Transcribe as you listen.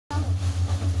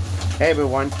Hey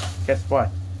everyone, guess what?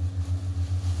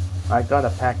 I got a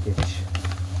package.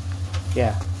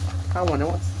 Yeah, I wonder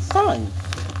what's inside.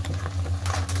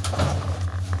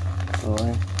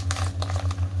 Alright.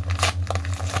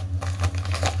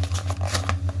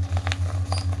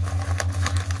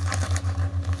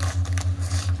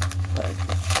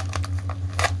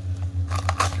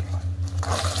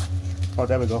 Oh,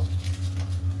 there we go.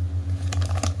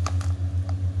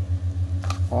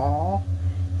 Oh,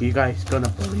 you guys gonna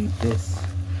believe this?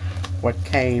 What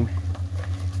came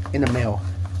in the mail?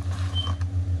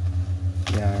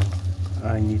 Yeah,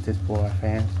 I need this for a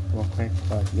fan real quick,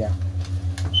 but yeah.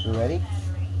 You ready?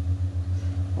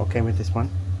 Okay with this one?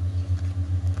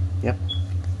 Yep,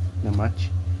 not much,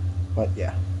 but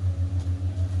yeah.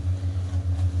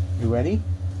 You ready?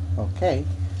 Okay,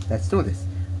 let's do this.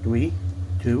 3,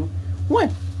 2,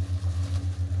 1.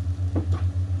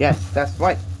 Yes, that's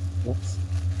right. Whoops.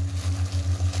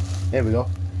 There we go.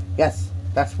 Yes,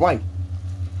 that's right.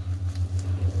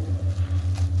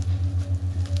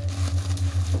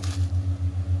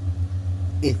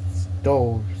 It's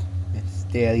those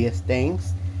mysterious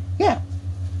things. Yeah.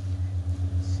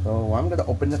 So I'm gonna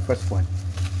open the first one.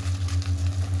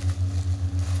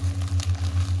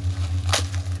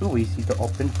 Too easy to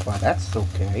open, but that's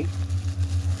okay.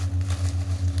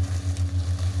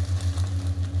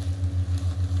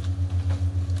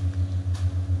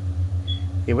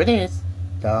 Here it is,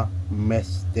 the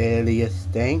mysterious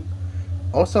thing,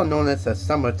 also known as a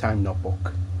summertime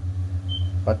notebook,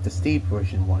 but the Steve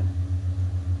version one.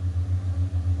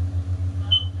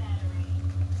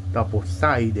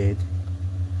 Double-sided.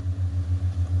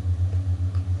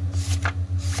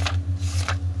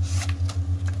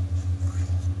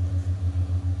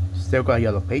 Still got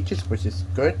yellow pages, which is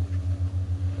good.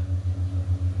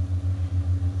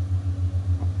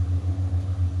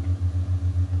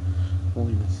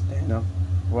 Won't even stand up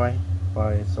right,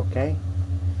 but it's okay.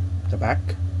 The back,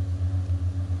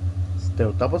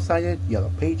 still double-sided,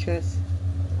 yellow pages.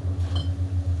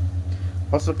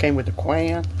 Also came with a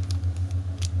crayon.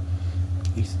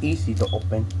 It's easy to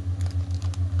open.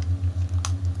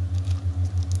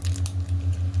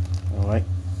 Alright,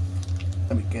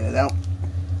 let me get it out.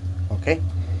 Okay,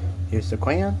 here's the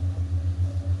crayon.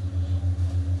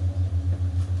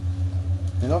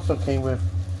 It also came with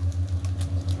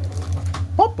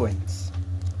ballpoints.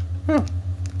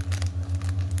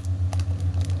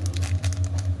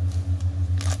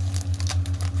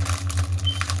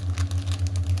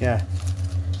 Yeah,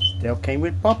 still came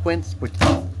with ballpoints, which,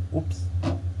 oops,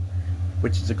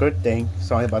 which is a good thing.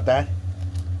 Sorry about that.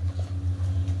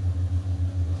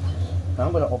 Now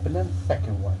I'm gonna open the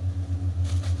second one.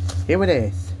 Here it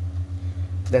is,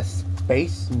 the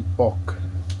spacebook,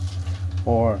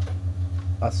 or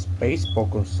a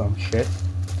spacebook or some shit,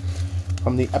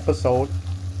 from the episode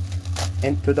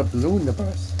Into the Blue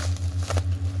Universe,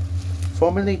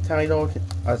 formerly titled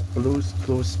as Blue's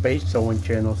Clues Space Sewing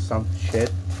Channel some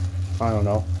shit. I don't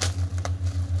know.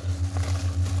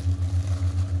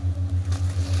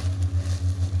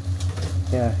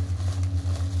 Yeah,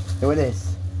 here it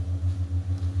is.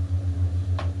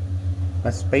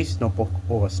 A space notebook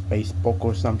or a space book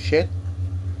or some shit.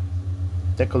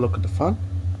 Take a look at the front.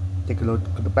 Take a look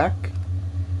at the back.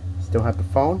 Still have the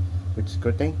phone, which is a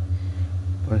good thing.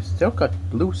 But it's still got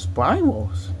blue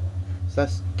spirals. So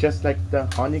that's just like the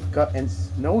Hanukkah and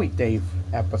Snowy Day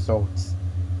episodes.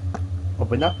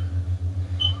 Open up.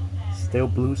 Still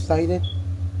blue-sided.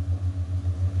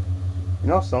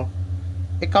 And also,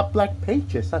 it got black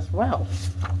pages as well,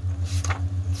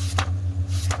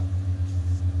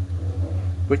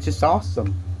 which is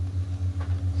awesome.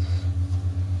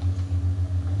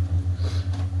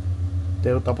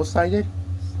 Still double-sided,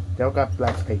 still got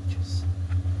black pages.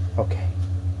 Okay,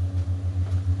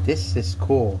 this is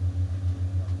cool.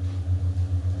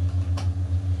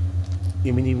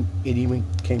 It even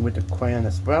came with a crayon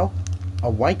as well, a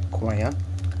white crayon.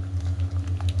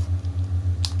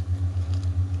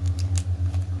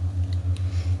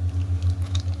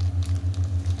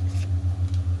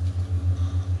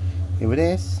 Here it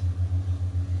is.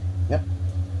 Yep.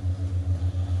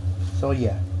 So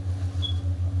yeah,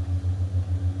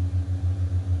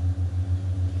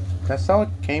 that's how it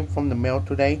came from the mail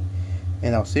today,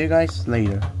 and I'll see you guys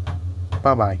later.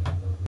 Bye bye.